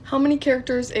How many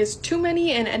characters is too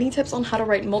many, and any tips on how to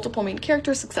write multiple main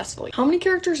characters successfully? How many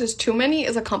characters is too many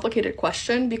is a complicated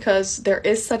question because there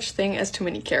is such thing as too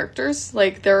many characters.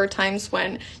 Like, there are times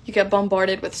when you get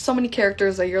bombarded with so many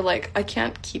characters that you're like, I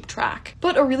can't keep track.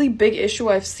 But a really big issue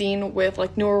I've seen with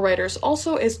like newer writers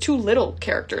also is too little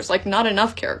characters, like not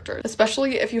enough characters.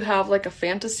 Especially if you have like a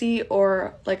fantasy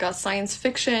or like a science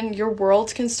fiction, your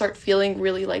world can start feeling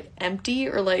really like empty,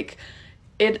 or like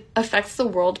it affects the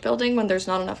world building when there's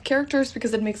not enough characters,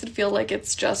 because it makes it feel like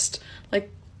it's just like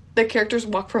the characters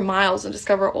walk for miles and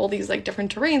discover all these like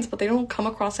different terrains, but they don't come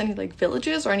across any like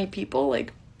villages or any people.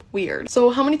 Like, weird.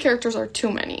 So how many characters are too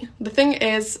many? The thing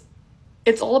is,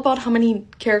 it's all about how many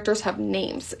characters have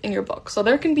names in your book. So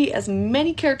there can be as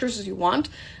many characters as you want,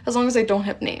 as long as they don't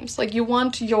have names. Like, you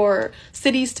want your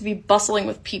cities to be bustling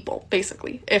with people,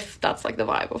 basically, if that's like the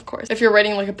vibe, of course. If you're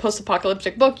writing like a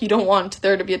post-apocalyptic book, you don't want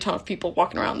there to be a ton of people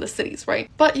walking around the cities, right?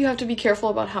 But you have to be careful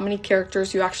about how many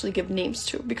characters you actually give names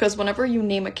to, because whenever you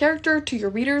name a character to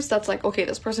your readers, that's like, okay,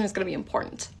 this person is going to be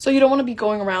important. So you don't want to be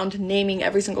going around naming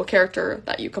every single character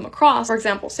that you come across. For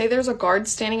example, say there's a guard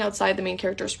standing outside the main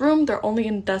character's room. They're only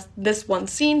in this one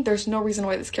scene. There's no reason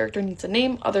why this character needs a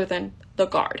name other than the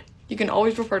guard. You can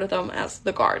always refer to them as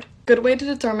the guard. Good way to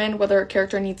determine whether a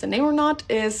character needs a name or not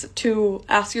is to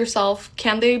ask yourself,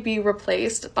 can they be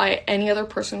replaced by any other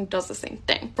person who does the same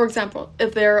thing? For example,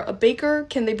 if they're a baker,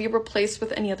 can they be replaced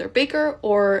with any other baker,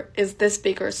 or is this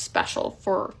baker special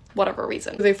for whatever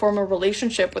reason? Do they form a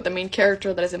relationship with the main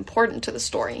character that is important to the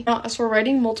story? Now, as for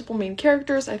writing multiple main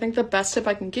characters, I think the best tip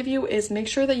I can give you is make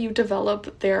sure that you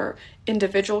develop their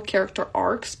individual character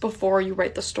arcs before you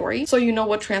write the story, so you know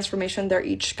what transformation they're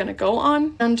each gonna go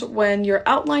on. And when you're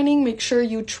outlining, make sure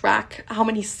you track how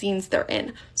many scenes they're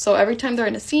in. So every time they're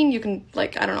in a scene, you can,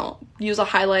 like, I don't know, use a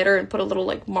highlighter and put a little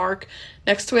like mark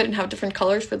next to it and have different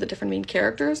colors for the different main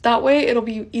characters. That way it'll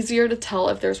be easier to tell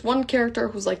if there's one character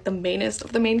who's like the mainest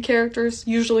of the main characters.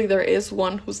 Usually there is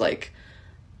one who's like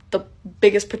the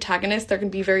biggest protagonist. There can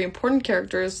be very important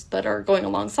characters that are going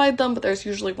alongside them, but there's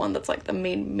usually one that's like the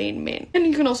main. And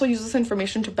you can also use this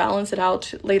information to balance it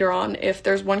out later on. If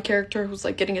there's one character who's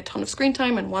like getting a ton of screen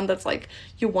time and one that's like,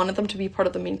 you wanted them to be part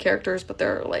of the main characters, but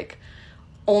they're like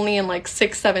only in like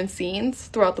 6-7 scenes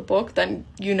throughout the book, then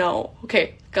you know,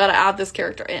 okay, gotta add this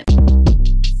character in.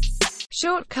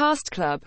 Short Cast Club